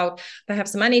here about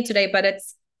perhaps money today, but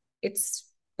it's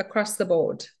across the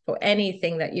board for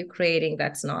anything that you're creating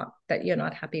that you're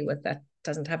not happy with, that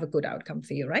doesn't have a good outcome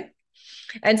for you, right?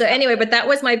 And so anyway, but that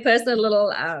was my personal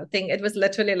little thing. It was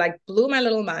literally like blew my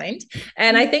little mind.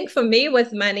 And I think for me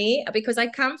with money, because I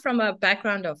come from a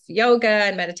background of yoga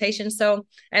and meditation. So,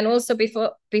 and also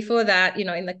before that, you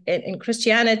know, in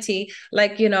Christianity,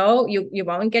 like, you know, you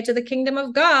won't get to the kingdom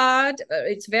of God.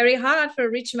 It's very hard for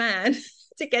a rich man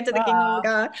to get to the kingdom of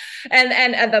God.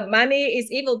 And the money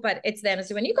is evil, but it's there.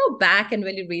 So when you go back and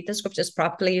really read the scriptures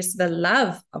properly, it's the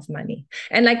love of money.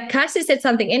 And like Cassie said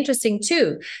something interesting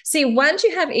too. See, once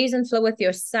you have ease and flow with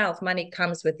yourself, money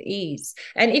comes with ease.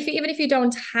 And even if you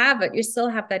don't have it, you still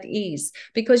have that ease,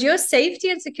 because your safety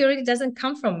and security doesn't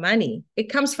come from money.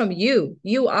 It comes from you.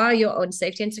 You are your own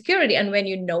safety and security. And when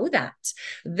you know that,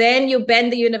 then you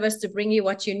bend the universe to bring you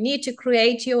what you need to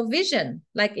create your vision.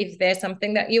 Like if there's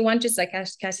something that you want to, like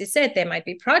Cassie said, there might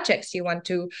be projects you want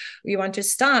to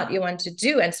start, you want to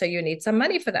do. And so you need some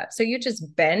money for that. So you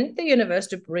just bend the universe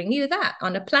to bring you that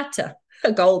on a platter,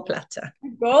 a gold platter.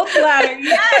 Gold platter,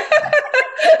 yes.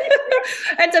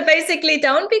 And so basically,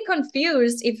 don't be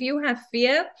confused. If you have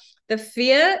fear, the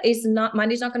fear is not,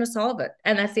 money's not going to solve it.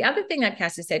 And that's the other thing that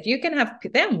Cassie said. You can have,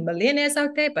 there are millionaires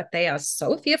out there, but they are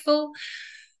so fearful.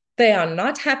 They are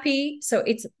not happy. So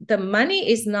it's, the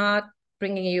money is not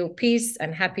bringing you peace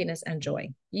and happiness and joy.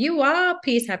 You are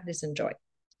peace, happiness, and joy.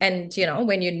 And, you know,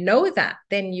 when you know that,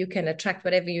 then you can attract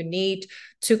whatever you need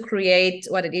to create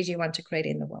what it is you want to create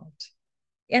in the world.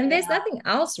 And there's nothing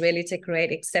else really to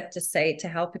create except to say, to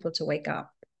help people to wake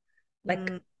up.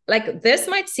 Like this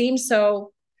might seem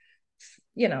so,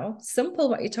 you know, simple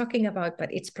what you're talking about,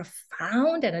 but it's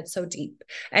profound and it's so deep.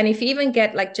 And if you even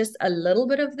get like just a little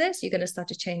bit of this, you're going to start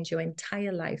to change your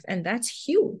entire life. And that's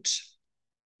huge.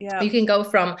 Yeah. You can go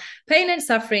from pain and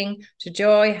suffering to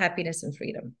joy, happiness, and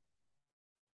freedom.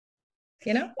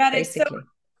 You know, basically. So,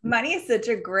 money is such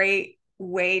a great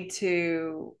way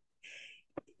to,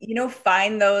 you know,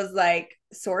 find those like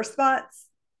sore spots.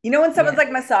 You know, when someone's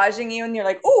like massaging you and you're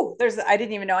like, oh, I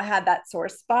didn't even know I had that sore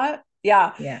spot.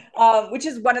 Yeah. Which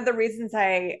is one of the reasons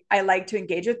I like to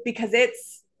engage with, because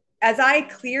it's, as I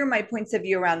clear my points of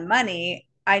view around money,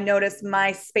 I notice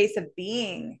my space of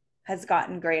being has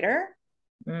gotten greater.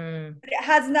 But it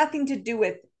has nothing to do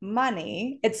with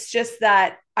money. It's just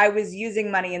that I was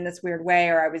using money in this weird way,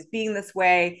 or I was being this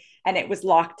way, and it was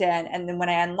locked in. And then when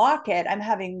I unlock it, I'm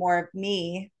having more of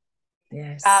me.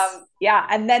 Yes.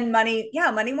 And then money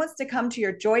wants to come to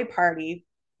your joy party.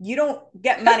 You don't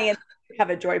get money and have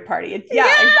a joy party. Exactly.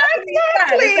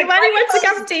 Like, money wants to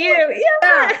come to you.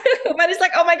 Yeah. Money's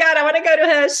like, oh my God, I want to go to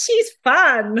her. She's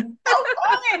fun. So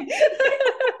fun.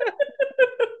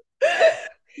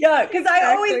 Yeah, because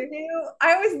I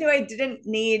always knew I didn't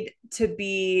need to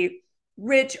be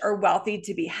rich or wealthy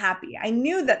to be happy. I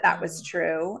knew that was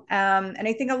true. And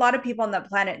I think a lot of people on the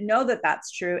planet know that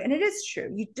that's true. And it is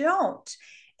true. You don't.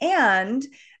 And,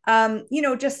 you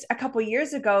know, just a couple of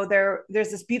years ago,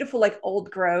 there's this beautiful, like, old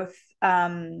growth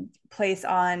place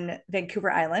on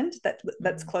Vancouver Island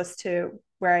that's close to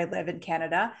where I live in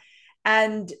Canada.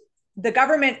 And the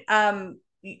government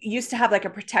used to have like a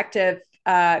protective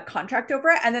contract over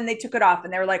it. And then they took it off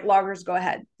and they were like, loggers, go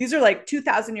ahead. These are like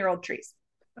 2,000-year-old trees.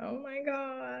 Oh my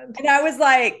God. And I was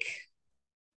like,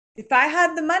 if I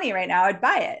had the money right now, I'd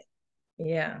buy it.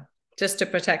 Yeah. Just to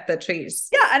protect the trees.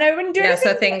 Yeah. And I wouldn't do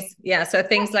anything. So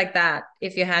things like that.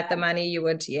 If you had the money, you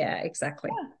would. Yeah,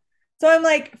 exactly. Yeah. So I'm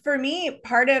like, for me,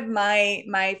 part of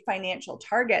my financial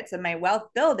targets and my wealth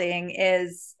building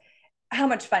is, how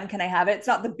much fun can I have? It's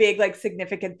not the big, like,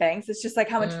 significant things. It's just like,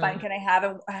 how much fun can I have,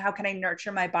 and how can I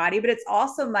nurture my body? But it's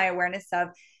also my awareness of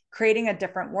creating a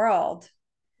different world,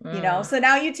 you know? So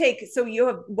now you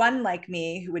have one like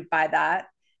me who would buy that.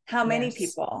 How many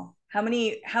people, how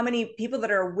many people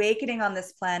that are awakening on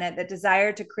this planet that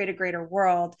desire to create a greater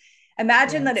world?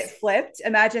 Imagine that it flipped.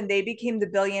 Imagine they became the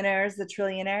billionaires, the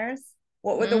trillionaires.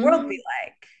 What would the world be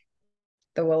like?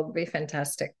 The world would be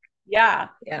fantastic. Yeah,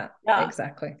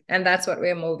 exactly. And that's what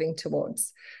we're moving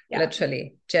towards.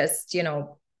 Literally just, you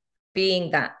know,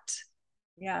 being that.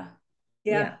 Yeah.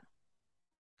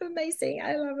 Amazing.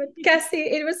 I love it. Cassie,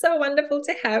 it was so wonderful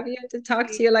to have you and to talk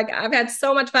to you. Like, I've had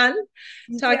so much fun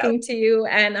talking to you,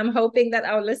 and I'm hoping that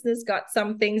our listeners got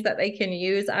some things that they can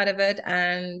use out of it.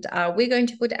 And we're going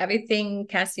to put everything,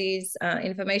 Cassie's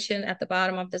information, at the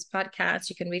bottom of this podcast.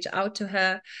 You can reach out to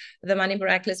her. The Money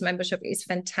Miraculous membership is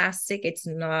fantastic. It's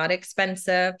not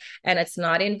expensive and it's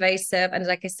not invasive. And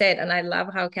like I said, and I love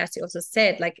how Cassie also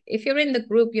said, like, if you're in the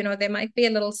group, you know, there might be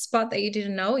a little spot that you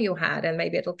didn't know you had, and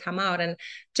maybe it'll come out. And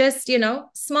just, you know,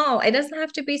 small. It doesn't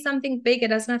have to be something big. It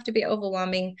doesn't have to be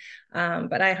overwhelming.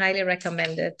 But I highly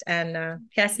recommend it. And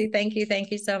Cassie, thank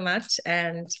you so much.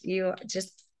 And you're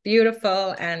just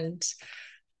beautiful and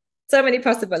so many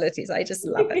possibilities. I just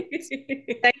love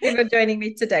it. Thank you for joining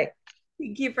me today.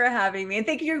 Thank you for having me. And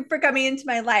thank you for coming into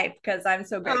my life, because I'm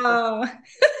so grateful. Oh.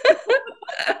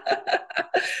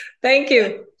 Thank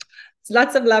you.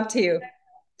 Lots of love to you.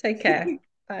 Take care.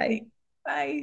 Bye. Bye.